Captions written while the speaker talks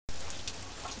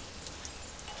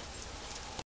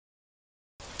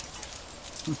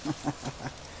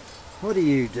What are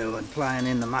you doing playing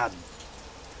in the mud?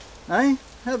 Eh?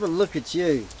 Have a look at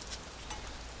you.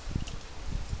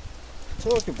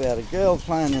 Talk about a girl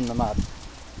playing in the mud.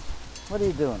 What are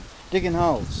you doing? Digging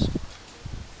holes.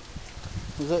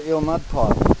 Is that your mud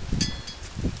pile?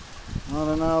 I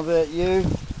don't know about you.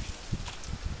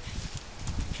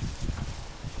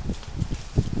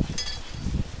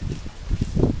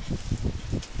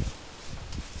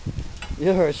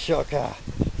 You're a shocker.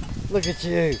 Look at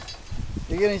you.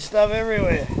 You're getting stuff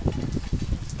everywhere.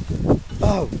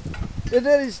 Oh, you're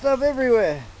getting stuff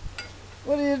everywhere.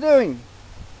 What are you doing?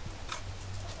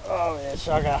 Oh, yeah,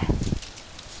 shocker.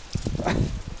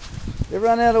 You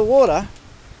run out of water?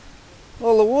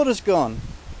 All the water's gone.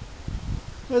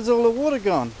 Where's all the water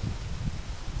gone?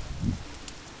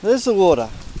 There's the water.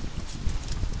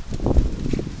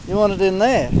 You want it in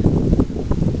there?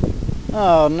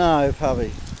 Oh no,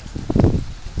 puppy.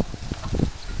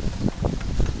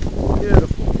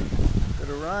 Beautiful. Bit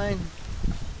of rain.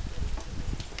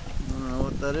 I don't know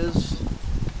what that is.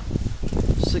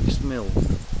 6 mil.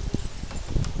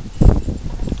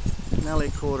 Nearly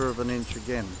 1/4 of an inch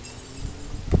again.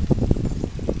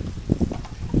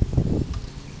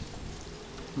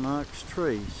 Mark's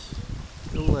trees.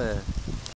 Still there.